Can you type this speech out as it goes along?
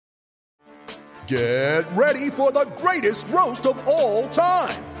Get ready for the greatest roast of all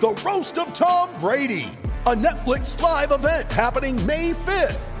time, the Roast of Tom Brady, a Netflix live event happening May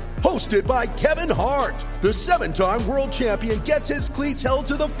 5th. Hosted by Kevin Hart, the 7-time world champion gets his cleats held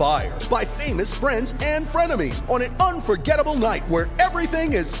to the fire by famous friends and frenemies on an unforgettable night where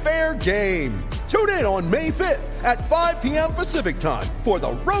everything is fair game. Tune in on May 5th at 5 p.m. Pacific time for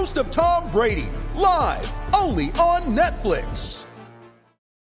the Roast of Tom Brady, live only on Netflix.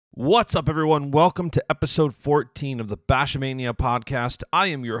 What's up, everyone? Welcome to episode 14 of the Bashmania podcast. I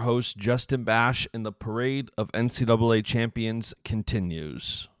am your host, Justin Bash, and the parade of NCAA champions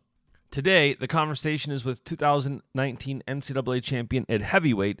continues. Today, the conversation is with 2019 NCAA champion at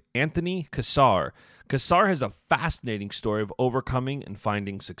heavyweight, Anthony Cassar. Cassar has a fascinating story of overcoming and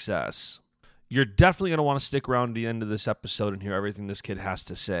finding success. You're definitely going to want to stick around to the end of this episode and hear everything this kid has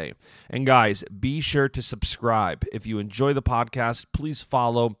to say. And guys, be sure to subscribe. If you enjoy the podcast, please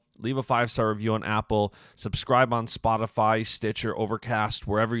follow, leave a 5-star review on Apple, subscribe on Spotify, Stitcher, Overcast,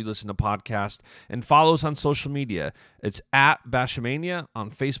 wherever you listen to podcasts, and follow us on social media. It's at Bashmania on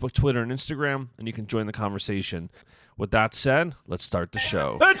Facebook, Twitter, and Instagram, and you can join the conversation. With that said, let's start the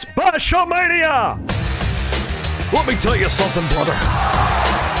show. It's Bashmania! Let me tell you something, brother.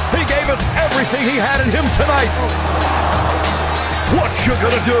 He gave us everything he had in him tonight. What you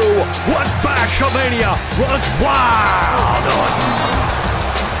gonna do when Bashmania runs wild on?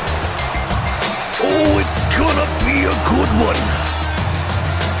 Oh, it's gonna be a good one.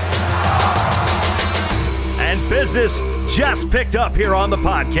 And business just picked up here on the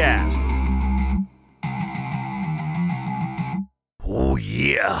podcast. Oh,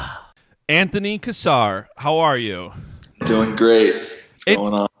 yeah. Anthony Cassar, how are you? Doing great. What's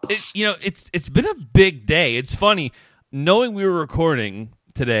going on? It's been a big day. It's funny, knowing we were recording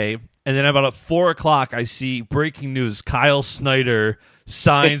today, and then about at 4 o'clock, I see breaking news: Kyle Snyder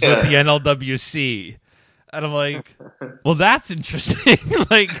signs with the NLWC. And I'm like, well, that's interesting.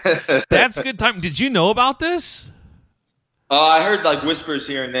 That's good time. Did you know about this? I heard whispers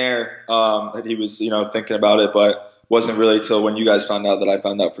here and there that he was, thinking about it, but wasn't really till when you guys found out that I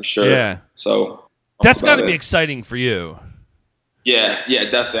found out for sure. Yeah. So that's got to be exciting for you. Yeah,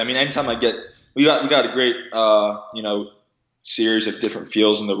 definitely. I mean, anytime we got a great, series of different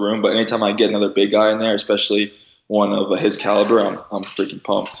feels in the room, but anytime I get another big guy in there, especially one of his caliber, I'm freaking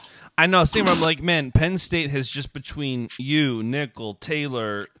pumped. I know. Same. I'm like, man, Penn State has just between you, Nickel,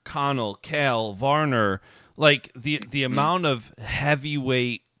 Taylor, Connell, Cal, Varner, the amount of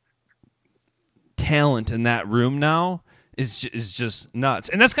heavyweight talent in that room now is just nuts,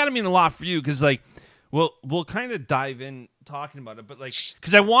 and that's got to mean a lot for you because we'll kind of dive in talking about it, but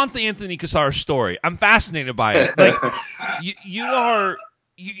because I want the Anthony Cassar story. I'm fascinated by it.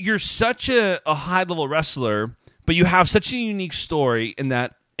 You're such a high level wrestler. But you have such a unique story in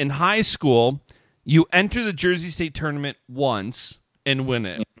that in high school, you enter the Jersey State tournament once and win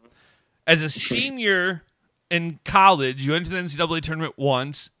it. As a senior in college, you enter the NCAA tournament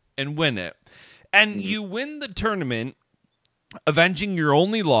once and win it. And you win the tournament, avenging your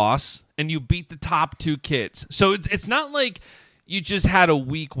only loss, and you beat the top 2 kids. So it's not like you just had a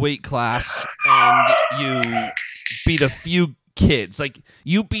weak weight class and you beat a few kids.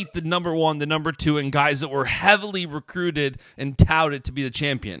 You beat the number 1, the number 2, and guys that were heavily recruited and touted to be the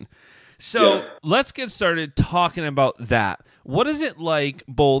champion. So Let's get started talking about that. What is it like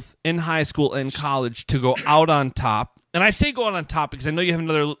both in high school and college to go out on top? And I say go out on top because I know you have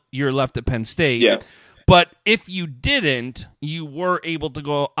another year left at Penn State. Yeah. But if you didn't, you were able to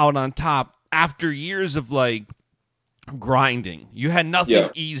go out on top after years of grinding. You had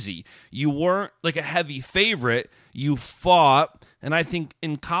nothing easy. You weren't a heavy favorite. You fought, and I think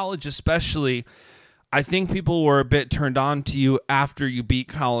in college especially, I think people were a bit turned on to you after you beat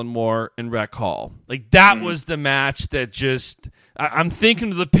Colin Moore and Rec Hall. That was the match that just... I'm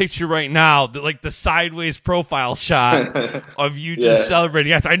thinking of the picture right now, the sideways profile shot of you just celebrating.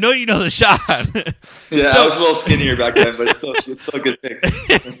 Yes, I know you know the shot. I was a little skinnier back then, but it's still a good pic.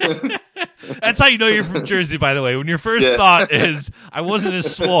 That's how you know you're from Jersey, by the way. When your first thought is, I wasn't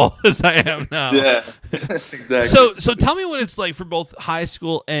as swole as I am now. Yeah, exactly. So tell me what it's like for both high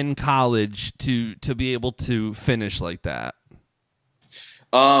school and college to be able to finish like that.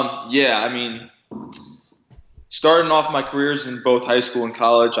 Starting off my careers in both high school and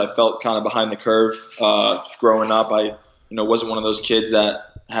college, I felt kind of behind the curve. Growing up, I wasn't one of those kids that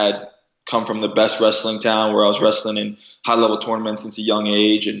had come from the best wrestling town where I was wrestling in high-level tournaments since a young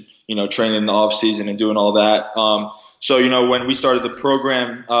age and, training in the off-season and doing all that. So, when we started the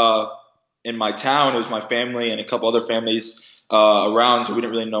program in my town, it was my family and a couple other families around, so we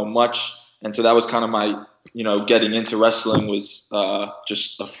didn't really know much. And so that was kind of my, getting into wrestling was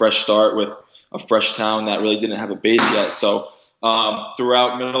just a fresh start with a fresh town that really didn't have a base yet. So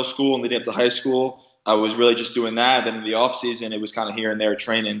throughout middle school and leading up to high school, I was really just doing that. Then in the off season, it was kind of here and there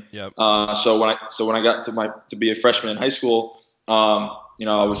training. Yep. So when I got to be a freshman in high school, I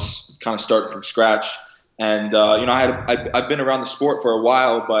was kind of starting from scratch. And I've been around the sport for a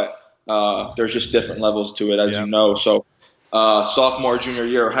while, but there's just different levels to it, as you know. So sophomore, junior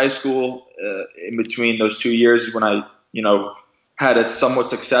year of high school, in between those 2 years is when I had a somewhat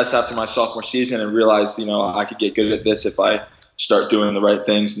success after my sophomore season and realized I could get good at this if I start doing the right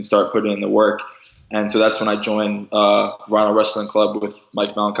things and start putting in the work. And so that's when I joined Rhino Wrestling Club with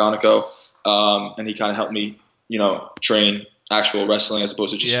Mike Malanconico, and he kind of helped me, train actual wrestling as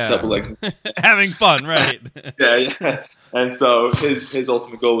opposed to just double legs. Having fun, right? yeah. And so his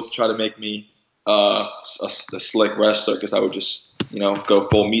ultimate goal was to try to make me a slick wrestler, because I would just go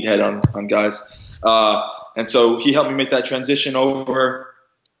full meathead on guys. And so he helped me make that transition over,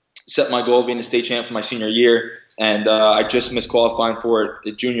 set my goal of being a state champ for my senior year. And I just missed qualifying for it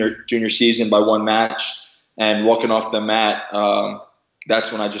the junior season by one match. And walking off the mat,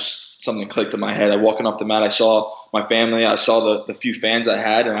 that's when something clicked in my head. Walking off the mat, I saw my family. I saw the few fans I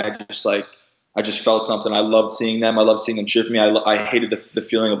had, and I just felt something. I loved seeing them. I loved seeing them cheer for me. I hated the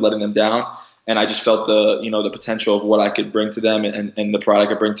feeling of letting them down, and I just felt the potential of what I could bring to them and the pride I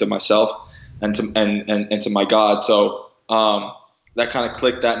could bring to myself and to my God. So that kind of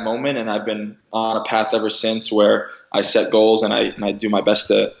clicked that moment, and I've been on a path ever since where I set goals and I do my best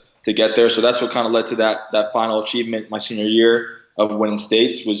to get there. So that's what kind of led to that final achievement my senior year of winning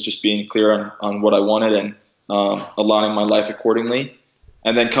states, was just being clear on what I wanted and aligning my life accordingly.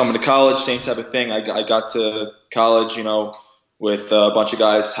 And then coming to college, same type of thing. I got to college, with a bunch of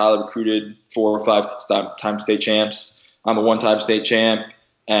guys highly recruited, 4 or 5 time state champs. I'm a 1-time state champ,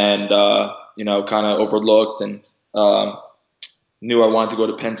 and kind of overlooked, and knew I wanted to go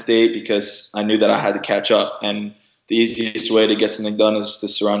to Penn State because I knew that I had to catch up. And the easiest way to get something done is to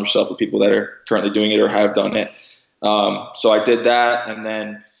surround yourself with people that are currently doing it or have done it. So I did that, and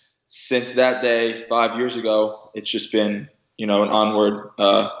then since that day 5 years ago, it's just been an onward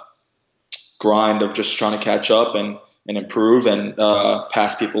grind of just trying to catch up and improve and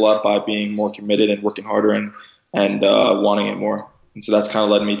pass people up by being more committed and working harder and wanting it more. And so that's kind of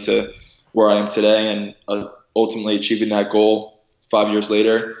led me to where I am today, and ultimately achieving that goal 5 years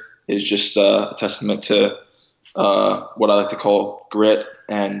later is just a testament to what I like to call grit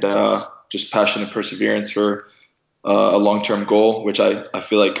and just passion and perseverance for a long-term goal, which I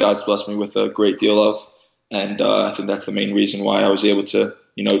feel like God's blessed me with a great deal of. And I think that's the main reason why I was able to,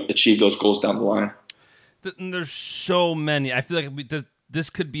 achieve those goals down the line. There's so many. I feel like this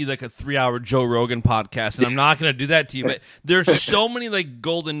could be like a 3-hour Joe Rogan podcast, and I'm not going to do that to you, but there's so many like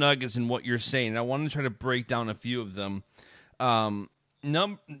golden nuggets in what you're saying. I want to try to break down a few of them.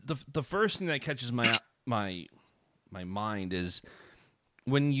 The first thing that catches my mind is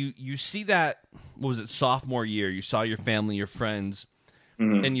when you see that, what was it, sophomore year, you saw your family, your friends,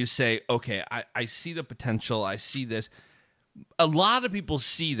 and you say, okay, I see the potential, I see this. A lot of people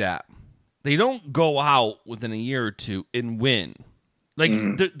see that. They don't go out within a year or two and win. Like,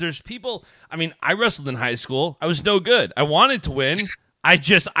 there's people, I mean, I wrestled in high school. I was no good. I wanted to win. I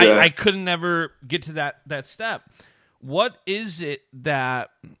couldn't ever get to that step. What is it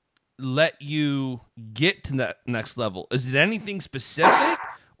that let you get to that next level? Is it anything specific,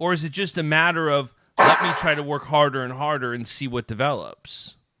 or is it just a matter of let me try to work harder and harder and see what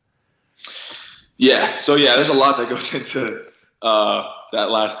develops? Yeah. So there's a lot that goes into that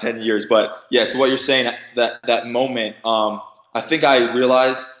last 10 years, but to what you're saying, that moment, I think I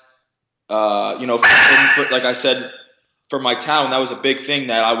realized, like I said, for my town, that was a big thing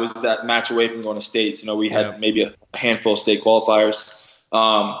that I was that match away from going to states. We had maybe a handful of state qualifiers.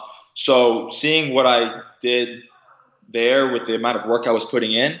 So seeing what I did there with the amount of work I was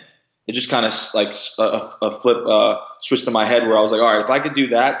putting in, it just kind of like a flip switched in my head where I was like, all right, if I could do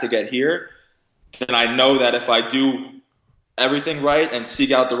that to get here, then I know that if I do everything right and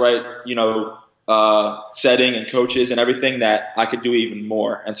seek out the right, setting and coaches and everything, that I could do even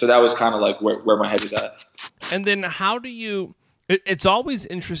more. And so that was kind of like where my head was at. And then how do you – it's always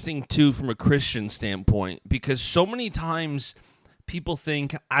interesting, too, from a Christian standpoint, because so many times people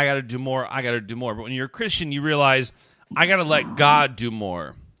think, I got to do more. But when you're a Christian, you realize I got to let God do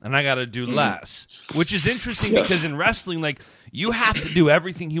more and I got to do less, which is interesting because in wrestling, like, you have to do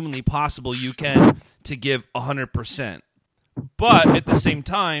everything humanly possible you can to give 100%. But at the same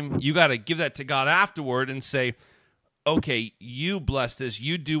time, you got to give that to God afterward and say, okay, you bless this,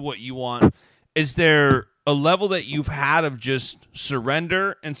 you do what you want. Is there a level that you've had of just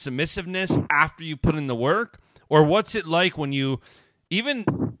surrender and submissiveness after you put in the work? Or what's it like when you even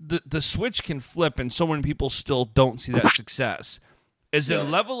the switch can flip, and so many people still don't see that success. Is it a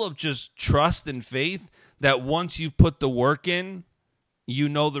level of just trust and faith that once you've put the work in, you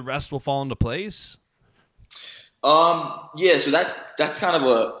know the rest will fall into place? Yeah, so that's kind of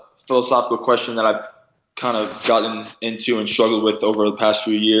a philosophical question that I've kind of gotten into and struggled with over the past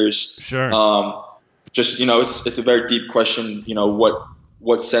few years. Sure. Just, it's a very deep question.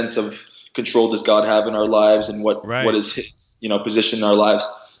 What sense of control does God have in our lives, and what is his, position in our lives?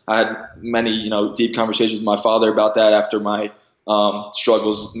 I had many, deep conversations with my father about that after my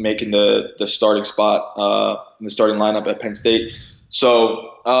struggles making the starting spot in the starting lineup at Penn State.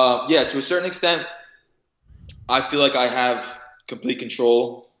 So, to a certain extent, I feel like I have complete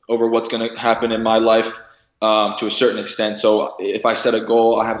control over what's going to happen in my life to a certain extent. So if I set a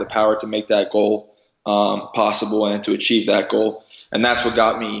goal, I have the power to make that goal possible and to achieve that goal. And that's what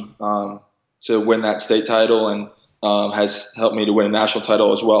got me to win that state title and has helped me to win a national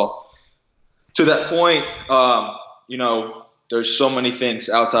title as well. To that point, there's so many things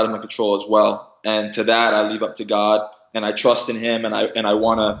outside of my control as well. And to that, I leave up to God, and I trust in him, and I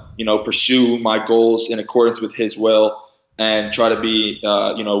want to, pursue my goals in accordance with his will and try to be,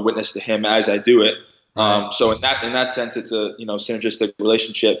 witness to him as I do it. So in that sense, it's a, synergistic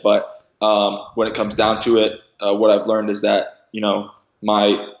relationship. But when it comes down to it, what I've learned is that,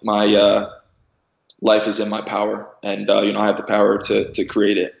 my life is in my power, and, I have the power to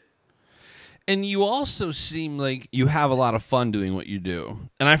create it. And you also seem like you have a lot of fun doing what you do.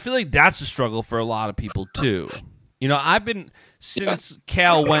 And I feel like that's a struggle for a lot of people too. Since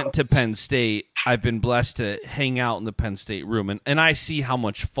Cal went to Penn State, I've been blessed to hang out in the Penn State room, and I see how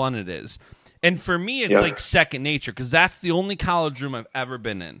much fun it is. And for me, it's like second nature, because that's the only college room I've ever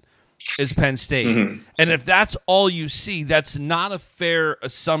been in is Penn State. Mm-hmm. And if that's all you see, that's not a fair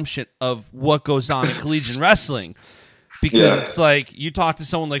assumption of what goes on in collegiate wrestling. Because it's like you talk to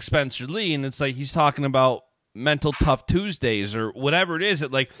someone like Spencer Lee, and it's like he's talking about mental tough Tuesdays or whatever it is.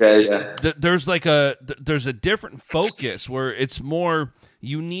 There's there's a different focus where it's more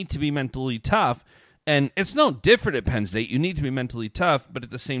you need to be mentally tough, and it's no different at Penn State. You need to be mentally tough, but at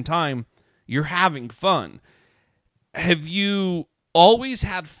the same time, you're having fun. Have you always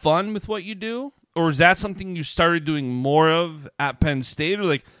had fun with what you do, or is that something you started doing more of at Penn State, or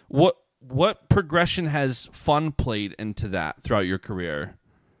like what progression has fun played into that throughout your career?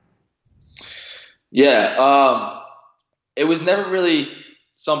 Yeah, it was never really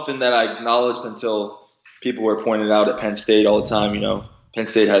something that I acknowledged until people were pointed out at Penn State all the time. Penn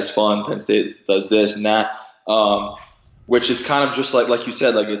State has fun, Penn State does this and that, which is kind of just like you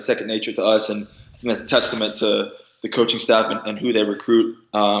said, like it's second nature to us. And I think that's a testament to the coaching staff and who they recruit.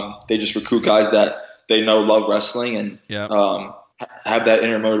 They just recruit guys that they know love wrestling and have that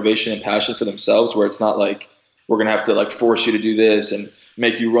inner motivation and passion for themselves, where it's not like we're going to have to like force you to do this and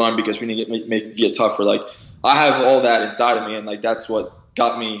make you run because we need to make you get tougher. Like I have all that inside of me, and like that's what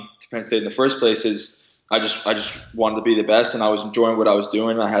got me to Penn State in the first place. Is I just wanted to be the best, and I was enjoying what I was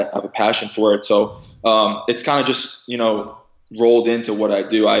doing. I have a passion for it, so it's kind of just rolled into what I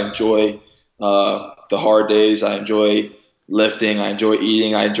do. I enjoy the hard days. I enjoy lifting. I enjoy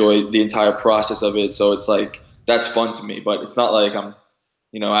eating. I enjoy the entire process of it. So it's like that's fun to me, but it's not like I'm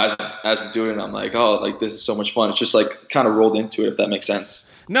as I'm doing it, I'm like, oh, like this is so much fun. It's just like kind of rolled into it, if that makes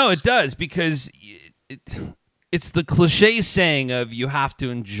sense. No, it does, because it's the cliche saying of you have to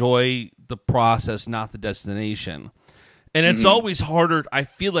enjoy the process, not the destination. And it's always harder, I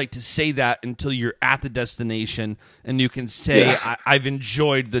feel like, to say that until you're at the destination and you can say, I've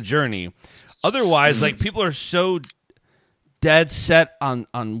enjoyed the journey. Otherwise, like people are so dead set on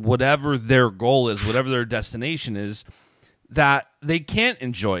whatever their goal is, whatever their destination is, that they can't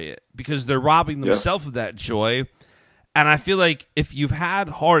enjoy it because they're robbing themselves of that joy. And I feel like if you've had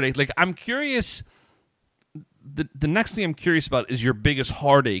heartache, like I'm curious, the next thing I'm curious about is your biggest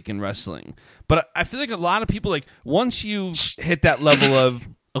heartache in wrestling. But I feel like a lot of people, like once you've hit that level of,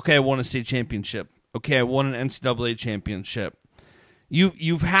 okay, I won a state championship, okay, I won an NCAA championship,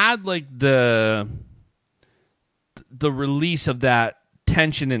 you've had like the release of that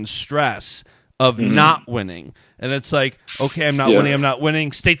tension and stress of not winning. And it's like, okay, I'm not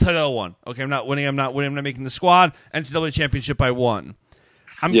winning. State title I won. Okay, I'm not winning. I'm not making the squad. NCAA championship I won.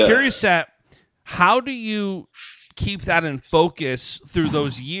 I'm curious at how do you keep that in focus through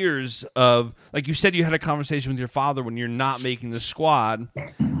those years of, like you said, you had a conversation with your father when you're not making the squad.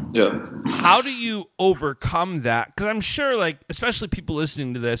 Yeah. How do you overcome that? Because I'm sure, like, especially people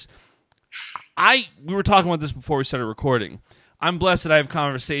listening to this, we were talking about this before we started recording. I'm blessed that I have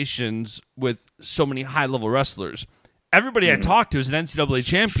conversations with so many high-level wrestlers. Everybody I talk to is an NCAA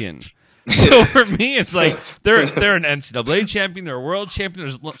champion. So for me, it's like they're an NCAA champion, they're a world champion,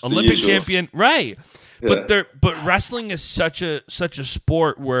 there's Olympic champion, right? Yeah. But wrestling is such a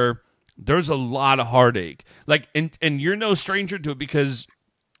sport where there's a lot of heartache. Like, and you're no stranger to it because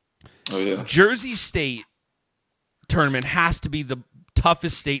Jersey State tournament has to be the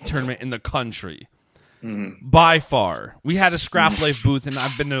toughest state tournament in the country. By far. We had a Scrap Life booth, and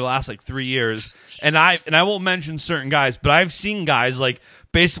I've been there the last like 3 years. And I won't mention certain guys, but I've seen guys like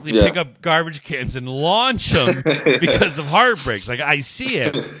basically pick up garbage cans and launch them because of heartbreaks. Like, I see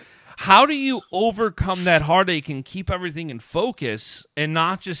it. How do you overcome that heartache and keep everything in focus and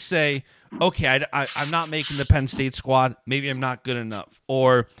not just say, okay, I'm not making the Penn State squad, maybe I'm not good enough,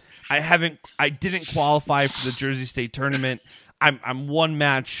 or I didn't qualify for the Jersey State tournament, I'm one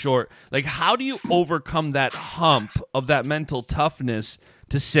match short. Like, how do you overcome that hump of that mental toughness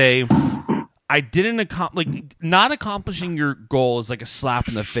to say, I didn't not accomplishing your goal is like a slap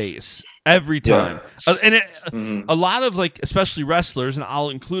in the face every time. A lot of, like, especially wrestlers, and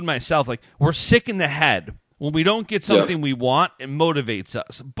I'll include myself, like, we're sick in the head when we don't get something we want. It motivates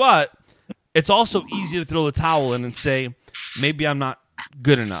us, but it's also easy to throw the towel in and say, maybe I'm not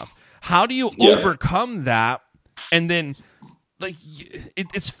good enough. How do you overcome that? And then, like,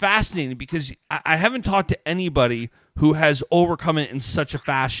 it's fascinating because I haven't talked to anybody who has overcome it in such a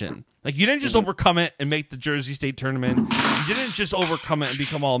fashion. Like, you didn't just overcome it and make the Jersey State tournament. You didn't just overcome it and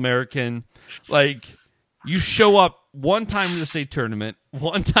become All-American. Like, you show up one time to the state tournament,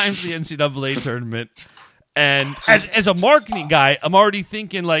 one time to the NCAA tournament, and as a marketing guy, I'm already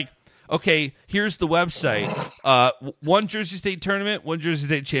thinking, like, okay, here's the website. One Jersey State tournament, one Jersey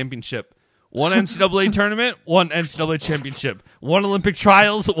State championship. One NCAA tournament, one NCAA championship. One Olympic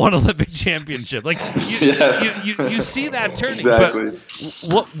trials, one Olympic championship. Like, you see that turning. Exactly.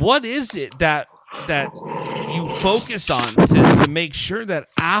 But what is it that you focus on to make sure that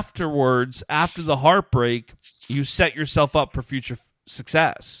afterwards, after the heartbreak, you set yourself up for future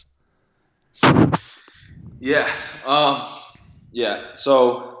success? Yeah.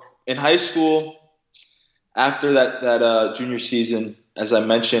 So in high school, after that junior season, as I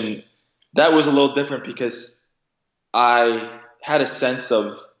mentioned, that was a little different because I had a sense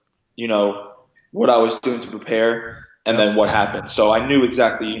of, what I was doing to prepare and then what happened. So I knew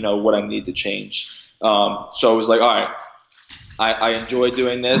exactly, what I needed to change. So it was like, all right, I enjoy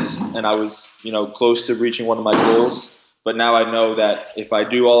doing this, and I was, close to reaching one of my goals. But now I know that if I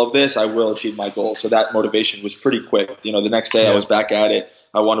do all of this, I will achieve my goal. So that motivation was pretty quick. The next day I was back at it.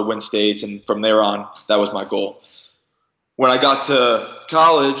 I wanted to win states, and from there on, that was my goal. When I got to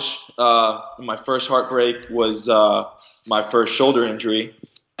college, my first heartbreak was my first shoulder injury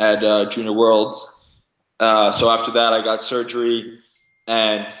at Junior Worlds. So after that, I got surgery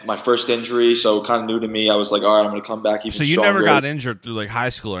and my first injury, so kind of new to me. I was like, all right, I'm going to come back even stronger. So you never got injured through, like, high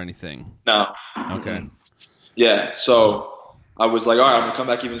school or anything? No. Okay. Yeah, so I was like, all right, I'm going to come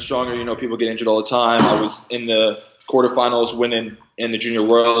back even stronger. People get injured all the time. I was in the quarterfinals winning in the Junior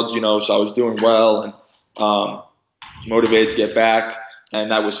Worlds, so I was doing well and motivated to get back.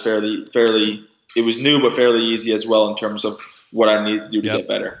 And that was fairly, it was new but fairly easy as well in terms of what I needed to do to get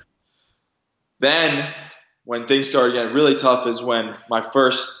better. Then when things started getting really tough is when my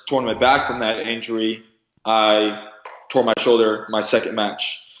first tournament back from that injury, I tore my shoulder my second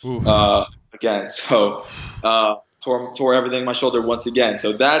match again. So tore everything in my shoulder once again.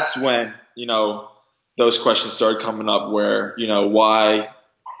 So that's when, those questions started coming up where, why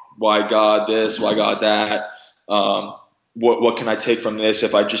God this, why God that? What can I take from this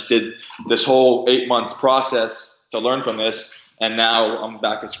if I just did this whole 8 months process to learn from this, and now I'm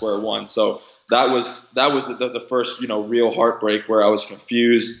back at square one. So that was the first, real heartbreak where I was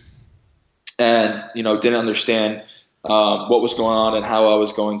confused and, didn't understand what was going on and how I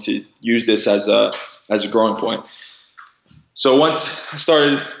was going to use this as a growing point. So once I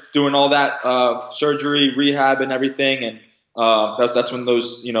started doing all that surgery, rehab, and everything, and that's when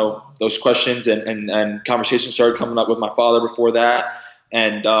those questions and conversations started coming up with my father before that.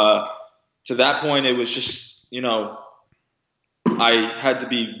 And to that point, it was just, I had to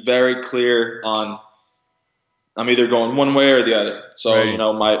be very clear on I'm either going one way or the other. So,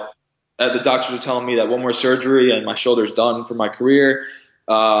 right. The doctors were telling me that one more surgery and my shoulder's done for my career.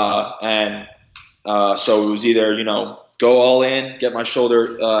 So it was either, go all in, get my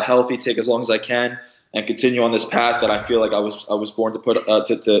shoulder healthy, take as long as I can, and continue on this path that I feel like I was born to put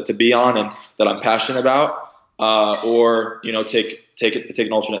to be on and that I'm passionate about, or take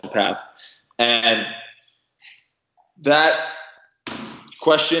an alternate path. And that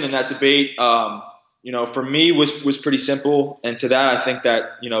question and that debate, for me was pretty simple. And to that, I think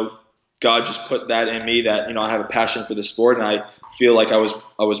that God just put that in me that, I have a passion for the sport, and I feel like I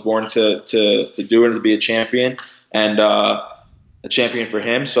was born to do it and to be a champion, and a champion for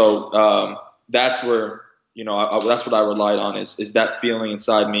him. So that's where, that's what I relied on is that feeling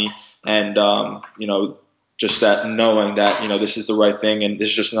inside me, and just that knowing that, this is the right thing, and this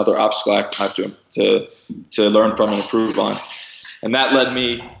is just another obstacle I have to learn from and improve on. And that led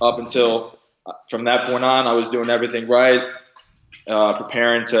me up until, from that point on, I was doing everything right,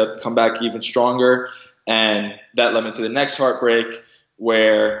 preparing to come back even stronger. And that led me to the next heartbreak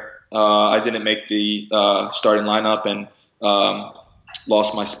where I didn't make the starting lineup and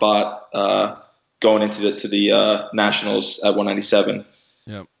lost my spot going into the Nationals at 197.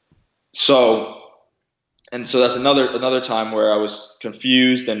 Yep. So that's another time where I was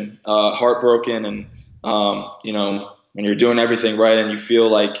confused and heartbroken, and when you're doing everything right and you feel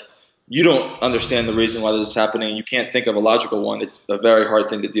like you don't understand the reason why this is happening, you can't think of a logical one. It's a very hard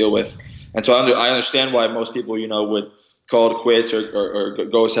thing to deal with. And so I understand why most people, would call it quits or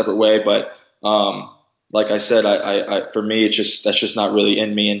go a separate way. But like I said, I for me, that's just not really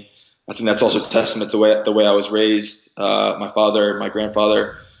in me. And I think that's also a testament to the way I was raised. My father, my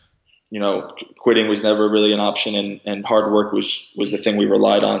grandfather, quitting was never really an option, and hard work was the thing we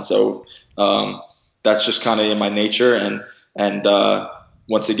relied on. So that's just kind of in my nature. And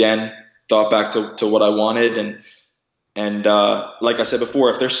once again, thought back to what I wanted. And like I said before,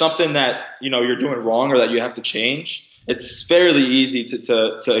 if there's something that, you're doing wrong or that you have to change, it's fairly easy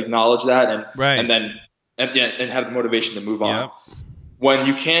to acknowledge that and then have the motivation to move on. When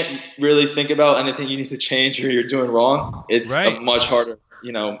you can't really think about anything you need to change or you're doing wrong, it's a much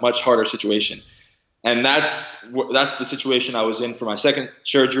harder situation. And that's the situation I was in for my second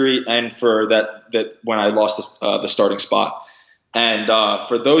surgery and for that when I lost the starting spot. And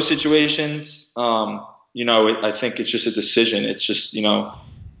for those situations, I think it's just a decision. It's just,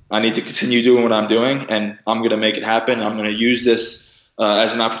 I need to continue doing what I'm doing, and I'm going to make it happen. I'm going to use this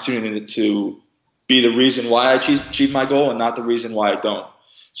as an opportunity to be the reason why I achieve my goal and not the reason why I don't.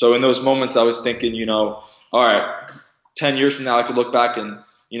 So in those moments, I was thinking, all right, 10 years from now, I could look back and,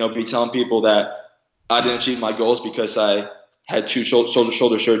 be telling people that I didn't achieve my goals because I had 2 shoulder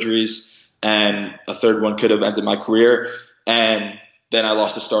surgeries and a third one could have ended my career. And then I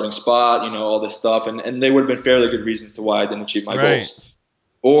lost the starting spot, all this stuff. And they would have been fairly good reasons to why I didn't achieve my goals.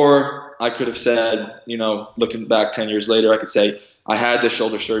 Or I could have said, looking back 10 years later, I could say I had the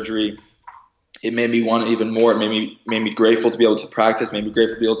shoulder surgery. It made me want it even more. It made me grateful to be able to practice, made me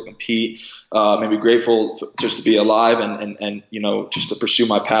grateful to be able to compete, made me grateful just to be alive and just to pursue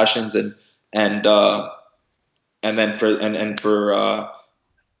my passions and then for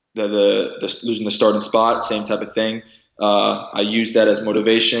the losing the starting spot, same type of thing. I used that as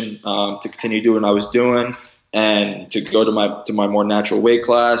motivation to continue doing what I was doing and to go to my more natural weight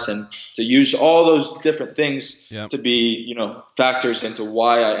class and to use all those different things to be, factors into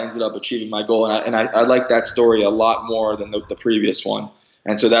why I ended up achieving my goal. And I like that story a lot more than the previous one.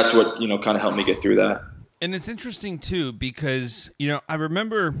 And so that's what, kind of helped me get through that. And it's interesting too, because, I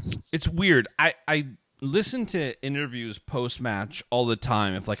remember it's weird. I listen to interviews post-match all the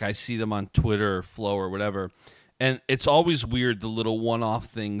time. If I see them on Twitter or Flow or whatever, and it's always weird, the little one-off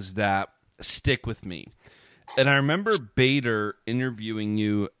things that stick with me. And I remember Bader interviewing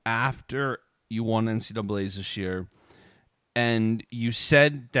you after you won NCAAs this year, and you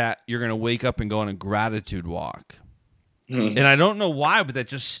said that you're going to wake up and go on a gratitude walk. And I don't know why, but that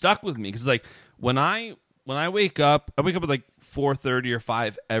just stuck with me. Because when I wake up at 4:30 or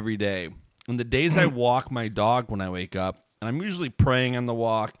 5 every day. And the days I walk my dog when I wake up, and I'm usually praying on the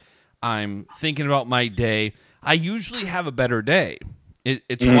walk, I'm thinking about my day, I usually have a better day.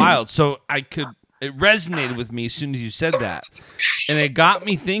 It's wild. So it resonated with me as soon as you said that. And it got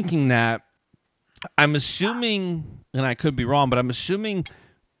me thinking that I'm assuming, and I could be wrong, but I'm assuming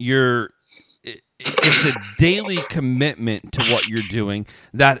it's a daily commitment to what you're doing,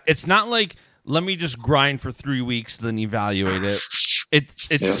 that it's not like, let me just grind for 3 weeks, then evaluate it. It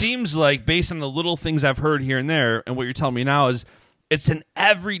seems like, based on the little things I've heard here and there, and what you're telling me now, is it's an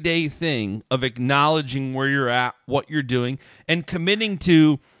everyday thing of acknowledging where you're at, what you're doing, and committing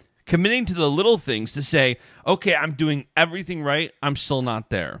to the little things to say, okay, I'm doing everything right, I'm still not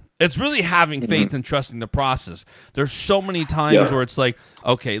there. It's really having faith and trusting the process. There's so many times where it's like,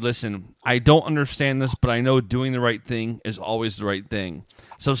 okay, listen, I don't understand this, but I know doing the right thing is always the right thing.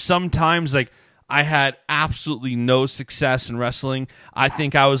 So sometimes, I had absolutely no success in wrestling. I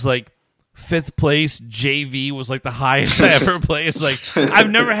think I was 5th place. JV was the highest I ever placed. I've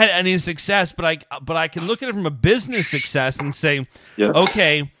never had any success, but I can look at it from a business success and say,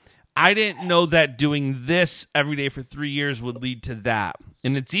 okay, I didn't know that doing this every day for 3 years would lead to that.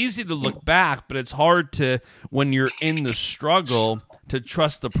 And it's easy to look back, but it's hard to, when you're in the struggle, to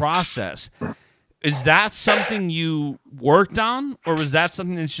trust the process. Is that something you worked on, or was that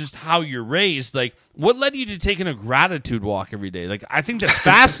something that's just how you're raised? Like, what led you to taking a gratitude walk every day? Like, I think that's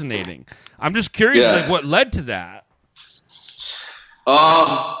fascinating. I'm just curious, like, what led to that?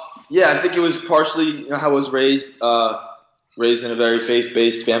 Yeah, I think it was partially how I was raised. Raised in a very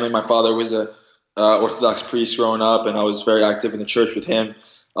faith-based family. My father was a Orthodox priest growing up, and I was very active in the church with him.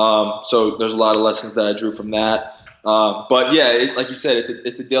 So there's a lot of lessons that I drew from that. But yeah, like you said,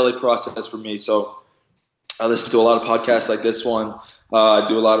 it's a daily process for me. So I listen to a lot of podcasts like this one. I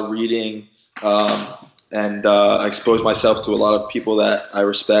do a lot of reading, and I expose myself to a lot of people that I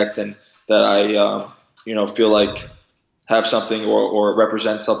respect and that I feel like have something or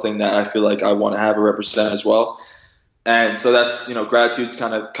represent something that I feel like I want to have or represent as well. And so that's, gratitude's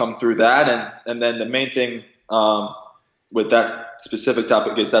kind of come through that. And then the main thing with that specific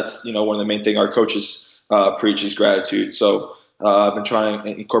topic is that's, one of the main thing our coaches preach is gratitude. So I've been trying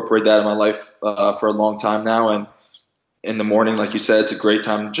to incorporate that in my life for a long time now. And in the morning, like you said, it's a great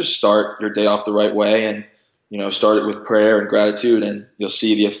time to just start your day off the right way and, start it with prayer and gratitude, and you'll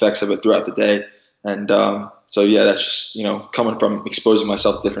see the effects of it throughout the day. And so, yeah, that's just, coming from exposing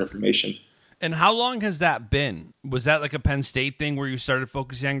myself to different information. And how long has that been? Was that like a Penn State thing where you started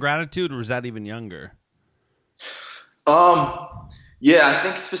focusing on gratitude, or was that even younger? Yeah, I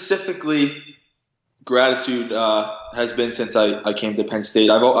think specifically gratitude has been since I came to Penn State.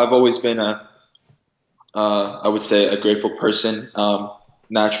 I've always been I would say a grateful person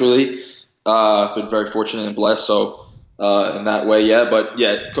naturally. Been very fortunate and blessed. So in that way, yeah. But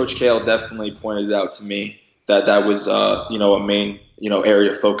yeah, Coach Cael definitely pointed it out to me that was a main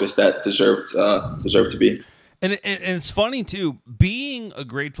area of focus that deserved to be. And it's funny too, being a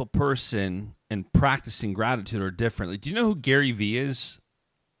grateful person and practicing gratitude are different. Like, do you know who Gary Vee is?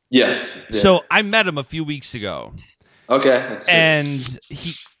 Yeah. So I met him a few weeks ago. Okay. And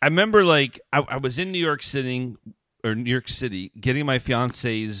I remember like I was in New York City getting my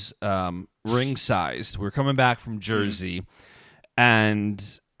fiance's ring sized. We were coming back from Jersey,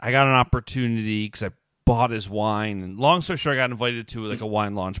 and I got an opportunity because I bought his wine. And long story short, I got invited to like a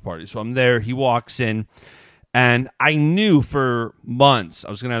wine launch party. So I'm there. He walks in, and I knew for months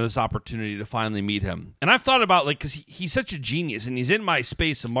I was going to have this opportunity to finally meet him. And I've thought about because he's such a genius, and he's in my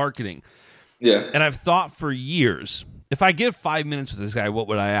space of marketing. Yeah. And I've thought for years, if I give 5 minutes with this guy, what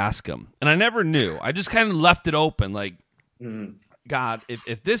would I ask him? And I never knew. I just kind of left it open. Like, God,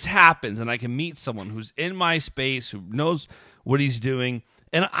 if this happens and I can meet someone who's in my space, who knows what he's doing.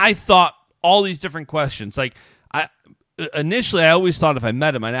 And I thought all these different questions. Like, initially, I always thought if I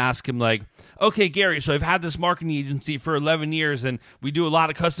met him, I'd ask him like, okay, Gary, so I've had this marketing agency for 11 years and we do a lot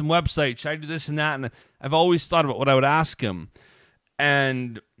of custom websites. Should I do this and that? And I've always thought about what I would ask him.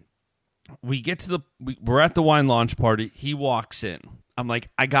 And we're at the wine launch party. He walks in. I'm like,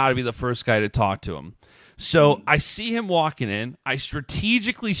 I got to be the first guy to talk to him. So I see him walking in. I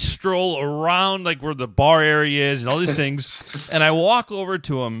strategically stroll around like where the bar area is and all these things. And I walk over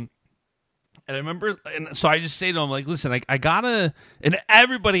to him. And I remember, and so I just say to him, like, listen, I gotta, and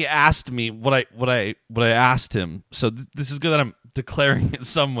everybody asked me what I asked him. So this is good that I'm declaring it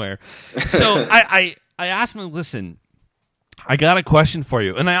somewhere. So I asked him, listen, I got a question for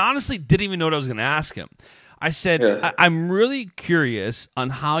you. And I honestly didn't even know what I was going to ask him. I said, I'm really curious on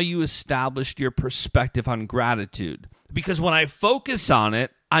how you established your perspective on gratitude. Because when I focus on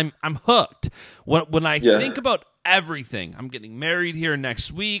it, I'm hooked. When I think about everything, I'm getting married here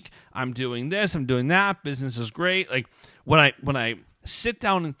next week, I'm doing this, I'm doing that, business is great. Like when I sit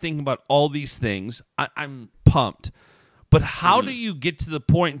down and think about all these things, I'm pumped. But how do you get to the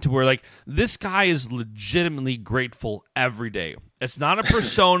point to where like this guy is legitimately grateful every day? It's not a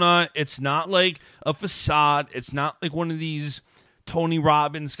persona. It's not like a facade. It's not like one of these Tony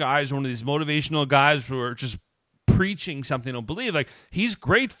Robbins guys, one of these motivational guys who are just preaching something don't believe. Like he's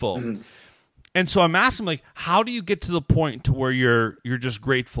grateful. And so I'm asking like, how do you get to the point to where you're just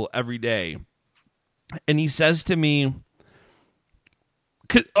grateful every day? And he says to me,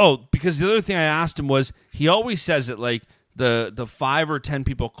 because the other thing I asked him was, he always says that like the 5 or 10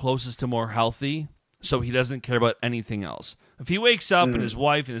 people closest to him are healthy, so he doesn't care about anything else. If he wakes up and his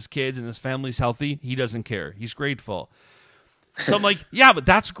wife and his kids and his family's healthy, he doesn't care. He's grateful. So I'm like, yeah, but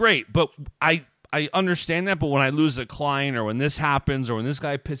that's great. But I understand that, but when I lose a client or when this happens or when this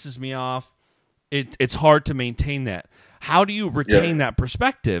guy pisses me off, it's hard to maintain that. How do you retain that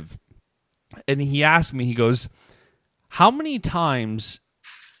perspective? And he asked me, he goes, how many times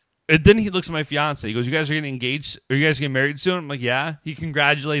And then he looks at my fiance. He goes, "You guys are getting engaged? Are you guys getting married soon?" I'm like, "Yeah." He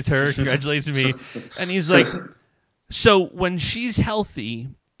congratulates her, congratulates me, and he's like, "So when she's healthy,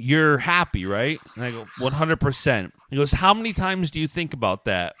 you're happy, right?" And I go, 100%. He goes, "How many times do you think about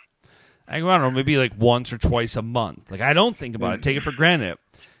that?" I go, "I don't know, maybe like once or twice a month. Like, I don't think about it. Take it for granted."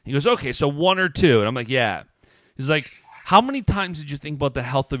 He goes, "Okay, so 1 or 2." And I'm like, "Yeah." He's like, "How many times did you think about the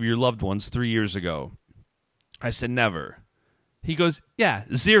health of your loved ones 3 years ago?" I said, "Never." He goes, "Yeah,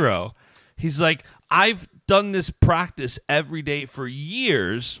 0. He's like, "I've done this practice every day for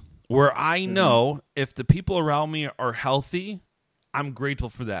years where I know if the people around me are healthy, I'm grateful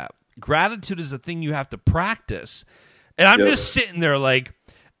for that. Gratitude is a thing you have to practice." And I'm just sitting there like,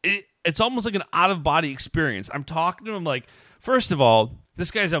 it's almost like an out-of-body experience. I'm talking to him like, first of all, this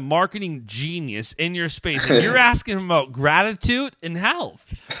guy's a marketing genius in your space, and you're asking him about gratitude and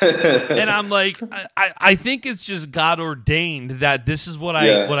health. And I'm like, I think it's just God ordained that this is what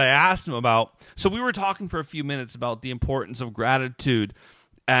I asked him about. So we were talking for a few minutes about the importance of gratitude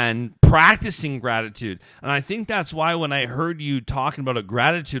and practicing gratitude. And I think that's why when I heard you talking about a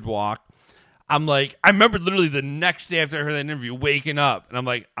gratitude walk, I'm like, I remember literally the next day after I heard that interview, waking up, and I'm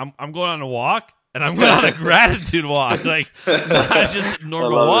like, I'm going on a walk. And I'm going on a gratitude walk, like not just a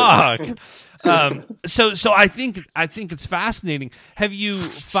normal walk. So I think it's fascinating. Have you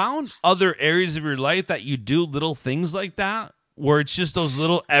found other areas of your life that you do little things like that, where it's just those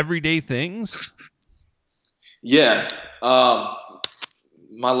little everyday things? Yeah,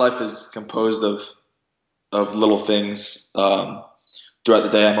 my life is composed of little things. Throughout the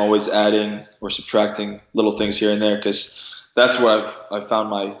day, I'm always adding or subtracting little things here and there, because that's where I've found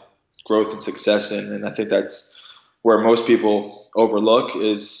my growth and success in. And I think that's where most people overlook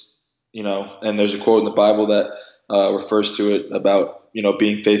is, and there's a quote in the Bible that refers to it about,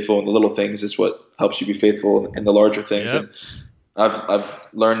 being faithful in the little things is what helps you be faithful in the larger things. Yep. And I've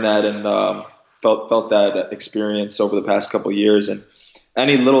learned that and felt that experience over the past couple of years. And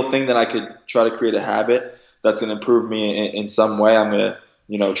any little thing that I could try to create a habit that's going to improve me in some way, I'm going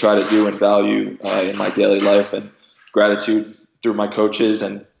to, try to do and value in my daily life. And gratitude through my coaches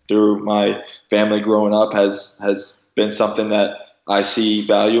and through my family growing up has been something that I see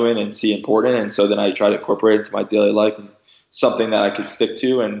value in and see important. And so then I try to incorporate it to my daily life and something that I could stick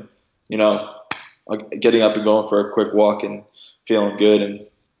to. And, getting up and going for a quick walk and feeling good and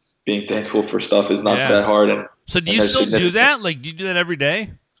being thankful for stuff is not that hard. And so do you still do that? Like, do you do that every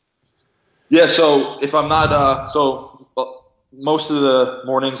day? Yeah. So if I'm not, most of the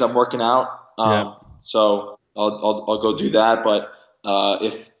mornings I'm working out. So I'll go do that. But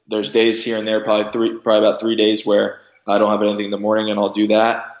if there's days here and there, probably about 3 days where I don't have anything in the morning, and I'll do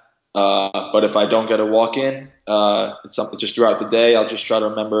that. But if I don't get a walk in, it's something just throughout the day. I'll just try to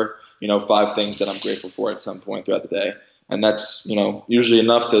remember, 5 things that I'm grateful for at some point throughout the day, and that's usually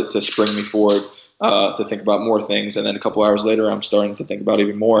enough to spring me forward to think about more things. And then a couple hours later, I'm starting to think about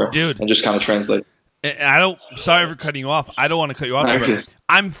even more, and just kind of translate. Sorry for cutting you off. I don't want to cut you off. But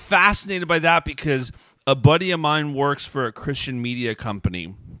I'm fascinated by that because a buddy of mine works for a Christian media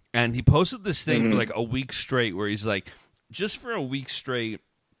company. And he posted this thing for like a week straight where he's like, just for a week straight,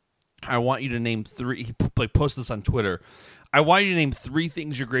 I want you to name 3. He posted this on Twitter. I want you to name 3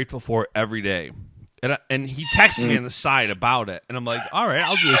 things you're grateful for every day. And he texted me on the side about it. And I'm like, all right,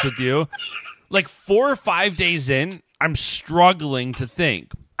 I'll do this with you. Like 4 or 5 days in, I'm struggling to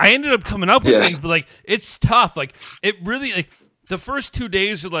think. I ended up coming up with things, but like it's tough. Like it really like. The first 2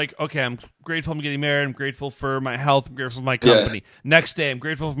 days are like, okay, I'm grateful I'm getting married. I'm grateful for my health. I'm grateful for my company. Yeah. Next day, I'm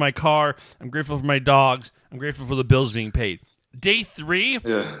grateful for my car. I'm grateful for my dogs. I'm grateful for the bills being paid. Day 3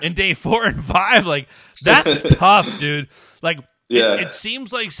 and day 4 and 5, like, that's tough, dude. Like, it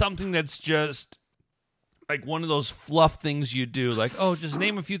seems like something that's just like one of those fluff things you do. Like, oh, just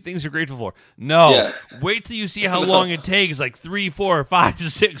name a few things you're grateful for. No. Wait till you see how long it takes, like 3, 4, 5,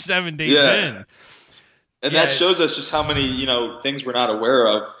 6, 7 days in. And that shows us just how many, things we're not aware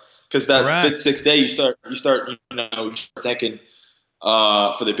of. Because that 5th, 6th day, you start thinking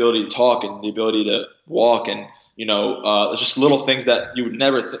for the ability to talk and the ability to walk, and just little things that you would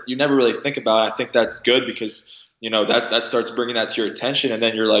never really think about. I think that's good because that starts bringing that to your attention, and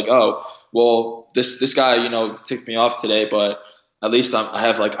then you're like, oh, well, this guy ticked me off today, but at least I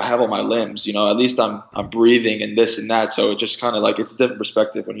have all my limbs, at least I'm breathing and this and that. So it just kind of like, it's a different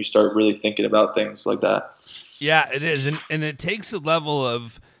perspective when you start really thinking about things like that. Yeah, it is. And it takes a level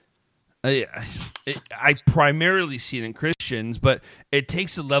of, I primarily see it in Christians, but it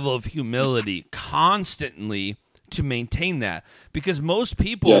takes a level of humility constantly to maintain that, because most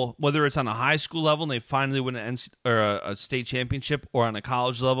people, whether it's on a high school level and they finally win a state championship, or on a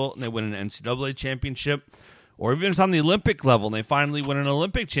college level and they win an NCAA championship, or even if it's on the Olympic level and they finally win an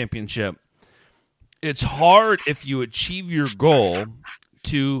Olympic championship, it's hard if you achieve your goal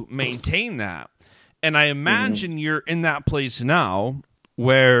to maintain that. And I imagine you're in that place now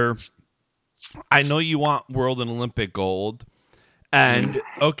where I know you want world and Olympic gold, and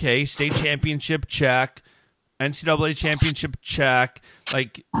okay, state championship check, NCAA championship check,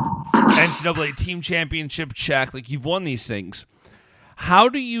 like NCAA team championship check, like you've won these things. How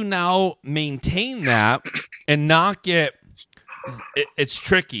do you now maintain that and not get it's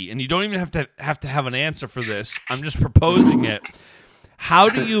tricky, and you don't even have to have an answer for this. I'm just proposing it. How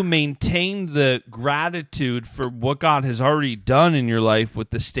do you maintain the gratitude for what God has already done in your life with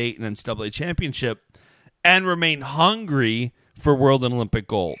the state and NCAA championship and remain hungry for world and Olympic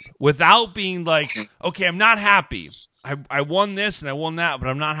gold without being like, okay, I'm not happy. I won this and I won that, but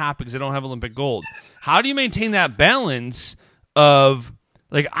I'm not happy because I don't have Olympic gold. How do you maintain that balance of,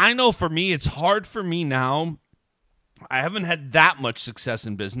 like, I know for me, it's hard for me now. I haven't had that much success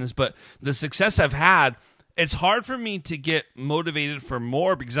in business, but the success I've had, it's hard for me to get motivated for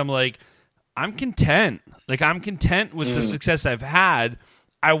more because I'm like, I'm content. Like, I'm content with the success I've had.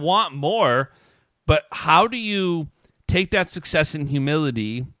 I want more, but how do you take that success in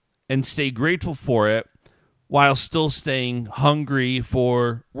humility and stay grateful for it while still staying hungry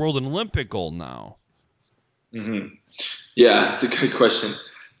for world and Olympic gold now? Yeah, it's a good question.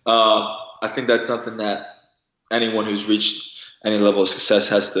 I think that's something that anyone who's reached any level of success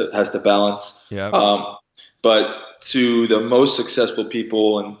has to balance. Yeah. But to the most successful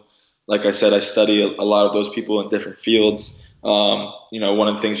people, and like I said, I study a lot of those people in different fields. One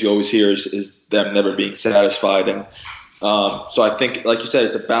of the things you always hear is them never being satisfied, and so I think, like you said,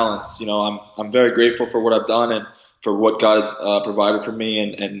 it's a balance. I'm very grateful for what I've done and for what God has provided for me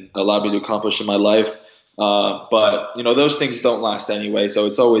and allowed me to accomplish in my life. But those things don't last anyway, so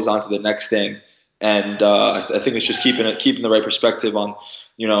it's always on to the next thing. And I think it's just keeping the right perspective on,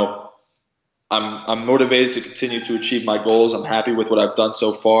 I'm motivated to continue to achieve my goals. I'm happy with what I've done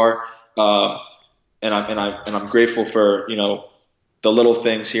so far, and I'm grateful for the little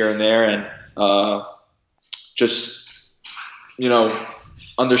things here and there, and just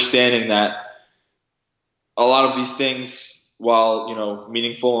understanding that a lot of these things, while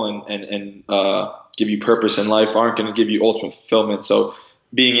meaningful and give you purpose in life, aren't going to give you ultimate fulfillment. So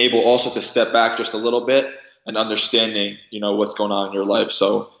being able also to step back just a little bit and understanding what's going on in your life.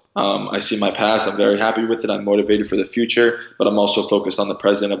 So I see my past. I'm very happy with it. I'm motivated for the future, but I'm also focused on the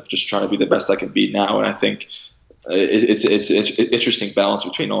present of just trying to be the best I can be now. And I think it's an interesting balance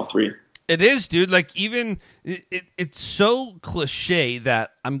between all three. It is, dude. Like, even it's so cliche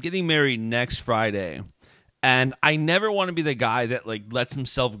that I'm getting married next Friday, and I never want to be the guy that like lets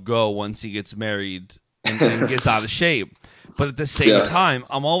himself go once he gets married and gets out of shape. But at the same time,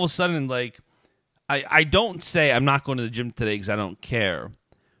 I'm all of a sudden like, I don't say I'm not going to the gym today because I don't care.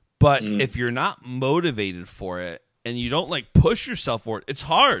 But if you're not motivated for it and you don't like push yourself for it, it's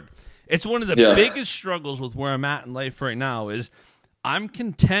hard. It's one of the biggest struggles with where I'm at in life right now is I'm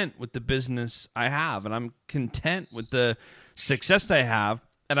content with the business I have, and I'm content with the success I have,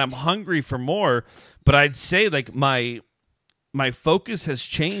 and I'm hungry for more. But I'd say like my focus has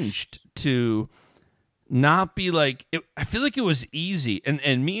changed to not be like I feel like it was easy,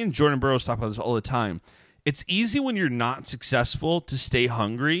 and me and Jordan Burroughs talk about this all the time. It's easy when you're not successful to stay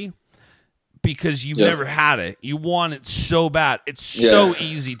hungry because you've never had it. You want it so bad. It's so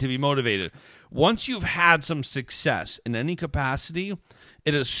easy to be motivated. Once you've had some success in any capacity,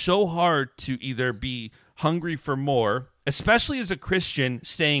 it is so hard to either be hungry for more, especially as a Christian,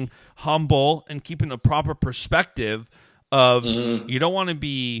 staying humble and keeping the proper perspective of you don't want to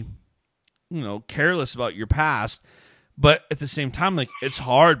be, careless about your past. But at the same time, like, it's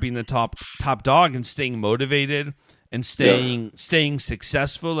hard being the top dog and staying motivated and staying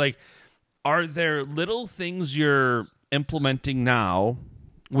successful. Like, are there little things you're implementing now,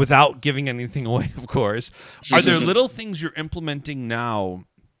 without giving anything away, of course? Are there little things you're implementing now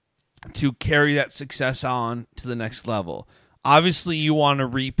to carry that success on to the next level? Obviously, you want to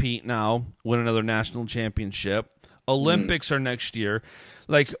repeat now, win another national championship. Olympics are next year.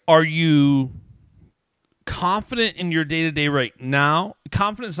 Like, are you confident in your day-to-day right now?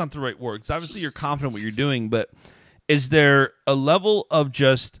 Confident is not the right word, because obviously you're confident what you're doing, but is there a level of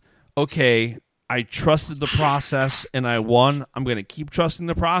just, okay, I trusted the process and I won, I'm going to keep trusting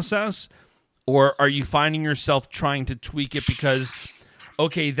the process? Or are you finding yourself trying to tweak it because,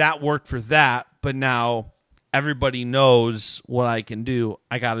 okay, that worked for that, but now everybody knows what I can do,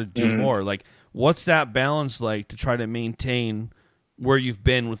 I got to do more? Like, what's that balance like to try to maintain where you've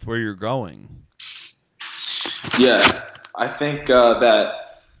been with where you're going? Yeah, I think that,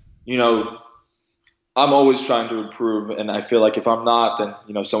 I'm always trying to improve, and I feel like if I'm not,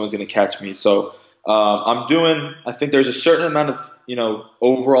 then someone's going to catch me. So I think there's a certain amount of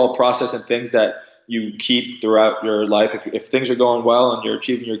overall process and things that you keep throughout your life. If things are going well and you're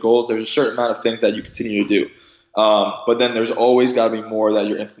achieving your goals, there's a certain amount of things that you continue to do. But then there's always got to be more that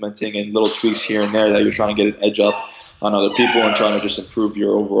you're implementing and little tweaks here and there that you're trying to get an edge up on other people and trying to just improve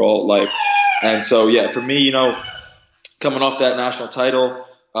your overall life. And so, yeah, for me, coming off that national title,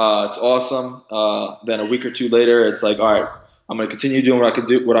 it's awesome. Then a week or two later, it's like, all right, I'm going to continue doing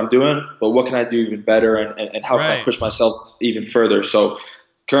what I'm doing, but what can I do even better, and how can I push myself even further? So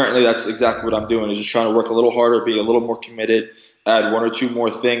currently, that's exactly what I'm doing, is just trying to work a little harder, be a little more committed, add one or two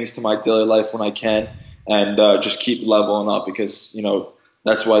more things to my daily life when I can, and just keep leveling up, because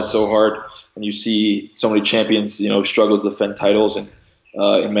that's why it's so hard when you see so many champions struggle to defend titles, and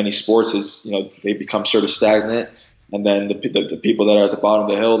in many sports is they become sort of stagnant, and then the people that are at the bottom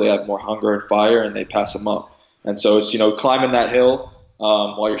of the hill, they have more hunger and fire, and they pass them up. And so it's climbing that hill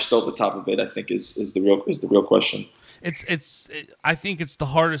while you're still at the top of it, I think is the real question. I think it's the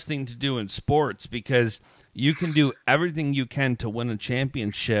hardest thing to do in sports, because you can do everything you can to win a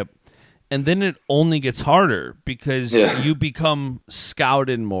championship, and then it only gets harder because you become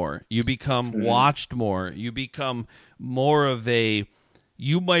scouted more, you become watched more, you become more of a.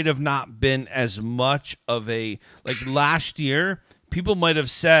 You might have not been as much of a, like last year, people might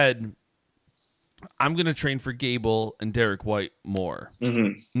have said, I'm going to train for Gable and Derek White more.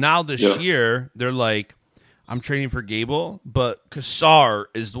 Mm-hmm. Now this year, they're like, I'm training for Gable, but Cassar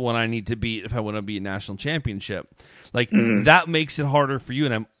is the one I need to beat if I want to be a national championship. Like that makes it harder for you.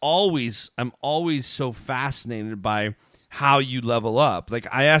 And I'm always so fascinated by how you level up. Like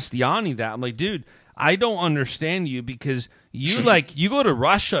I asked Yanni that. I'm like, dude, I don't understand you, because you go to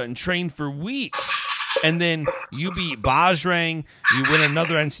Russia and train for weeks, and then you beat Bajrang, you win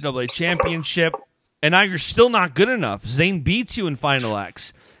another NCAA championship, and now you're still not good enough. Zane beats you in Final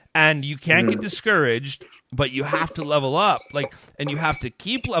X, and you can't get discouraged, but you have to level up, and you have to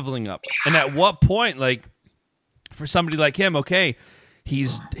keep leveling up. And at what point, for somebody like him, okay,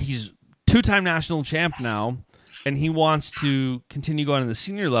 he's two-time national champ now, and he wants to continue going to the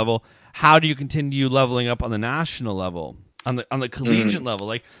senior level. How do you continue leveling up on the national level, on the collegiate level?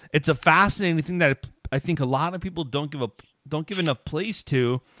 Like, it's a fascinating thing that I think a lot of people don't give enough place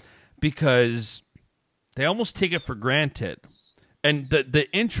to, because they almost take it for granted. And the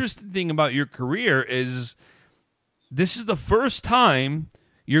interesting thing about your career is this is the first time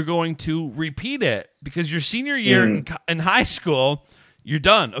you're going to repeat it, because your senior year in high school, you're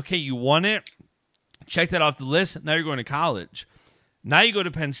done. Okay, you won it. Check that off the list. Now you're going to college. Now you go to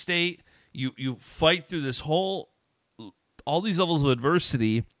Penn State, you fight through all these levels of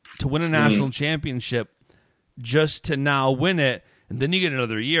adversity to win a national championship, just to now win it, and then you get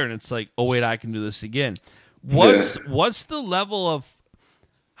another year, and it's like, oh wait, I can do this again. What's the level of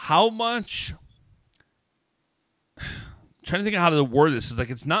how much? I'm trying to think of how to word this. Is like,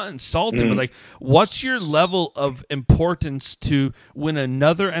 it's not insulting, but like, what's your level of importance to win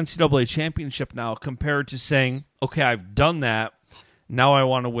another NCAA championship now, compared to saying, okay, I've done that. Now I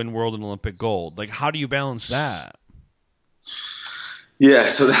want to win world and Olympic gold. Like, how do you balance that? Yeah,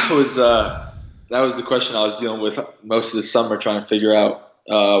 so that was the question I was dealing with most of the summer, trying to figure out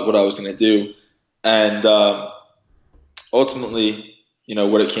what I was going to do. And ultimately,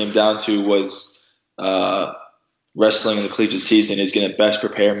 what it came down to was wrestling in the collegiate season is going to best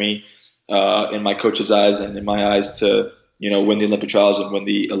prepare me in my coach's eyes and in my eyes to, win the Olympic trials and win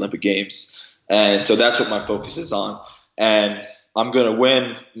the Olympic Games. And so that's what my focus is on. And I'm going to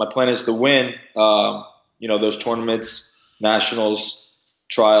win. My plan is to win, those tournaments, nationals,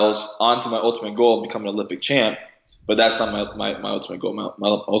 trials, onto my ultimate goal of becoming an Olympic champ. But that's not my ultimate goal. My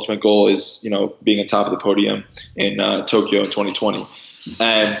ultimate goal is, being on top of the podium in Tokyo in 2020.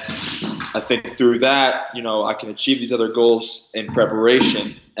 And I think through that, I can achieve these other goals in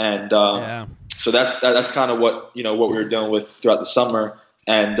preparation. And so that's kind of what we were dealing with throughout the summer.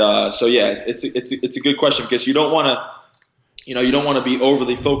 And it's a good question, because you don't want to be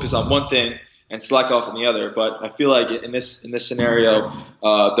overly focused on one thing and slack off on the other. But I feel like in this scenario,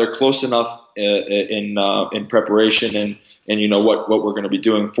 they're close enough in preparation and what we're going to be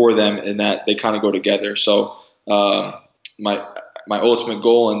doing for them, and that they kind of go together. So my ultimate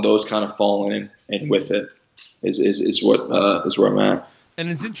goal and those kind of falling in with it is where I'm at. And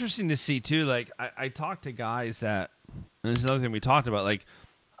it's interesting to see too. Like I talk to guys that, and there's another thing we talked about. Like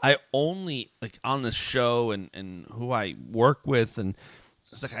I only on this show and who I work with, and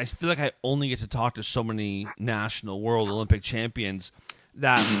it's like I feel like I only get to talk to so many national, world, Olympic champions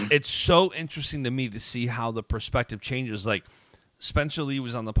that it's so interesting to me to see how the perspective changes. Like Spencer Lee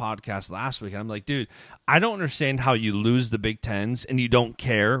was on the podcast last week, and I'm like, dude, I don't understand how you lose the Big Tens and you don't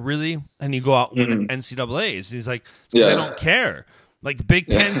care, really, and you go out and win NCAAs. And he's like, I don't care. Like, Big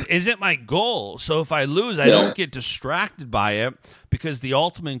Tens isn't my goal, so if I lose, I don't get distracted by it, because the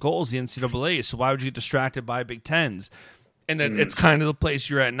ultimate goal is the NCAA, so why would you get distracted by Big Tens? And then it's kind of the place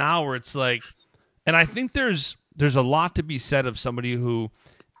you're at now, where it's like, and I think there's a lot to be said of somebody who,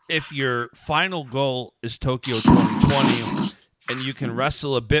 if your final goal is Tokyo 2020 and you can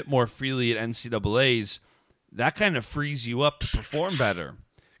wrestle a bit more freely at NCAAs, that kind of frees you up to perform better,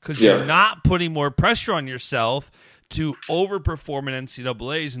 because you're not putting more pressure on yourself to overperform in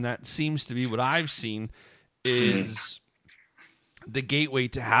NCAAs, and that seems to be what I've seen is the gateway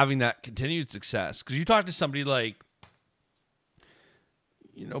to having that continued success. Because you talk to somebody like,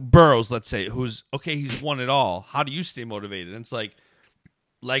 Burroughs, let's say, who's, okay, he's won it all. How do you stay motivated? And it's like,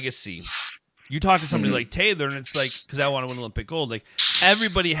 legacy. You talk to somebody like Taylor, and it's like, because I want to win Olympic gold. Like,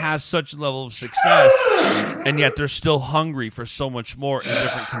 everybody has such a level of success, and yet they're still hungry for so much more in a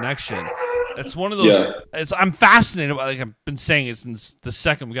different connection. It's one of those. I'm fascinated. Like I've been saying it since the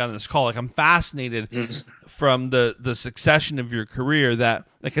second we got on this call. Like, I'm fascinated from the succession of your career. That,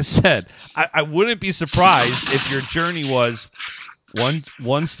 like I said, I wouldn't be surprised if your journey was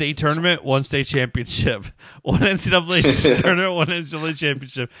one state tournament, one state championship, one NCAA tournament, one NCAA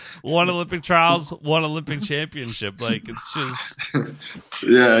championship, one Olympic trials, one Olympic championship. Like, it's just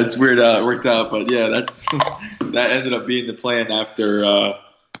it's weird how it worked out, but that ended up being the plan after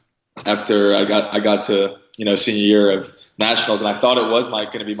I got to senior year of nationals, and I thought it was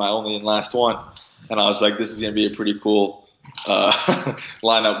going to be my only and last one, and I was like, this is going to be a pretty cool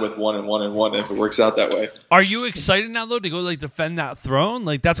lineup with 1 and 1 and 1 if it works out that way. Are you excited now, though, to go defend that throne?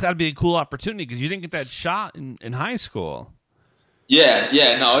 Like, that's got to be a cool opportunity, because you didn't get that shot in high school.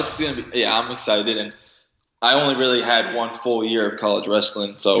 No, it's gonna be. I'm excited, and I only really had one full year of college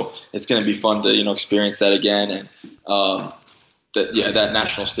wrestling, so it's gonna be fun to experience that again, and that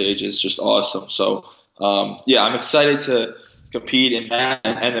national stage is just awesome. So I'm excited to compete in that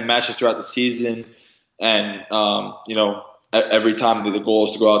and the matches throughout the season, and every time the goal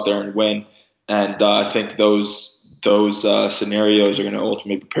is to go out there and win. And I think those scenarios are going to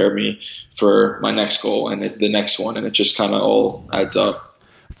ultimately prepare me for my next goal and the next one, and it just kind of all adds up.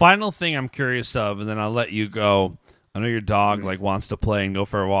 Final thing I'm curious of, and then I'll let you go. I know your dog wants to play and go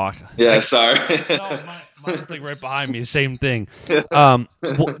for a walk. Yeah, sorry. Mine's right behind me. Same thing.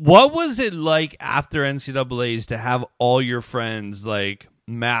 What was it like after NCAAs to have all your friends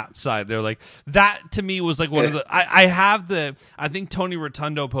Matt side? They're like, that to me was one of the. I think Tony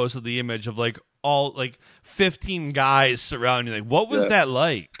Rotundo posted the image of all 15 guys surrounding you. What was that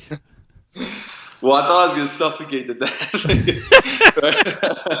like? Well, I thought I was going to suffocate to death.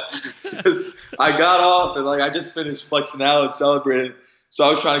 Because I got off and I just finished flexing out and celebrating. So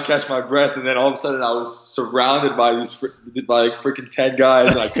I was trying to catch my breath, and then all of a sudden I was surrounded by these freaking 10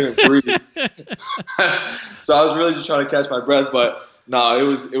 guys, and I couldn't breathe. So I was really just trying to catch my breath, but no, it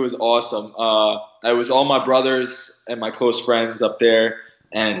was awesome. It was all my brothers and my close friends up there,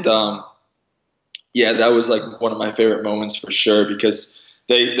 and that was one of my favorite moments for sure, because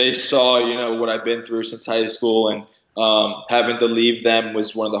they saw what I've been through since high school, and having to leave them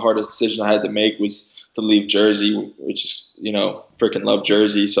was one of the hardest decisions I had to make, was to leave Jersey, which is freaking love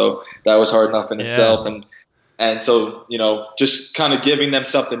Jersey. So that was hard enough in itself, and so just kind of giving them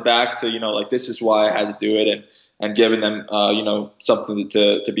something back to this is why I had to do it, and giving them something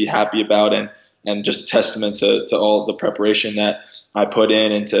to be happy about, and just a testament to all the preparation that I put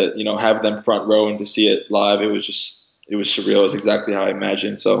in, and to have them front row and to see it live. It was surreal. It was exactly how I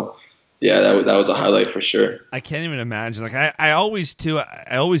imagined. So that was a highlight for sure. I can't even imagine. I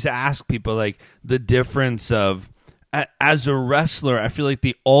always ask people the difference of, as a wrestler, I feel like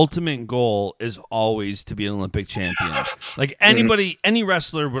the ultimate goal is always to be an Olympic champion. Any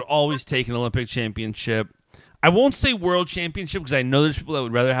wrestler would always take an Olympic championship. I won't say world championship, because I know there's people that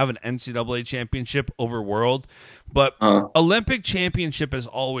would rather have an NCAA championship over world, but Olympic championship is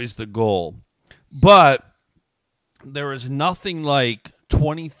always the goal. But there is nothing like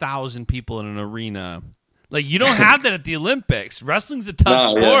 20,000 people in an arena. You don't have that at the Olympics. Wrestling's a tough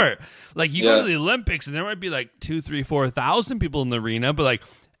sport. You go to the Olympics and there might be 2,000, 3,000, 4,000 people in the arena, but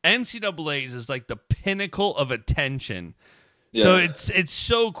NCAAs is the pinnacle of attention. Yeah. So it's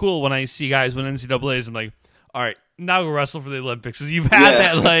so cool when I see guys win NCAAs. I'm like, all right, now go wrestle for the Olympics, because you've had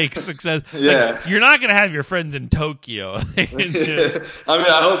that success. Yeah. You're not gonna have your friends in Tokyo. I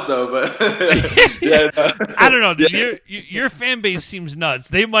hope so, but I don't know. Dude, your fan base seems nuts.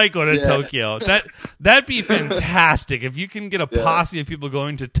 They might go to Tokyo. That'd be fantastic if you can get a posse of people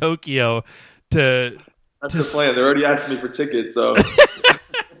going to Tokyo to That's the plan. They're already asking me for tickets, so.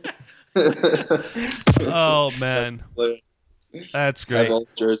 Oh man, that's I great. have all the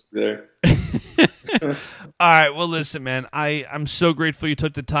jerseys there. All right, well, listen, man, I'm so grateful you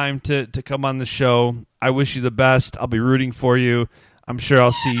took the time to come on the show. I wish you the best. I'll be rooting for you. I'm sure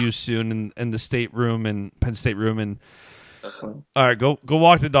I'll see you soon in the state room and Penn State room. And Definitely. all right, go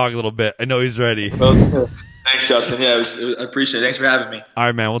walk the dog a little bit. I know he's ready. Thanks, Justin. Yeah, I appreciate it. Thanks for having me. All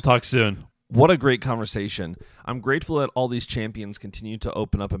right, man, we'll talk soon. What a great conversation. I'm grateful that all these champions continue to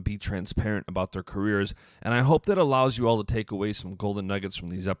open up and be transparent about their careers, and I hope that allows you all to take away some golden nuggets from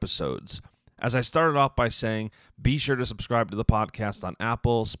these episodes. As I started off by saying, be sure to subscribe to the podcast on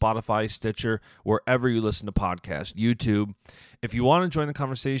Apple, Spotify, Stitcher, wherever you listen to podcasts, YouTube. If you want to join the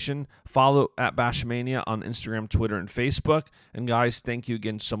conversation, follow at Bashmania on Instagram, Twitter, and Facebook. And guys, thank you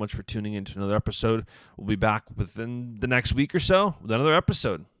again so much for tuning in to another episode. We'll be back within the next week or so with another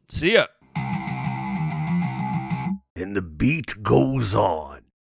episode. See ya. And the beat goes on.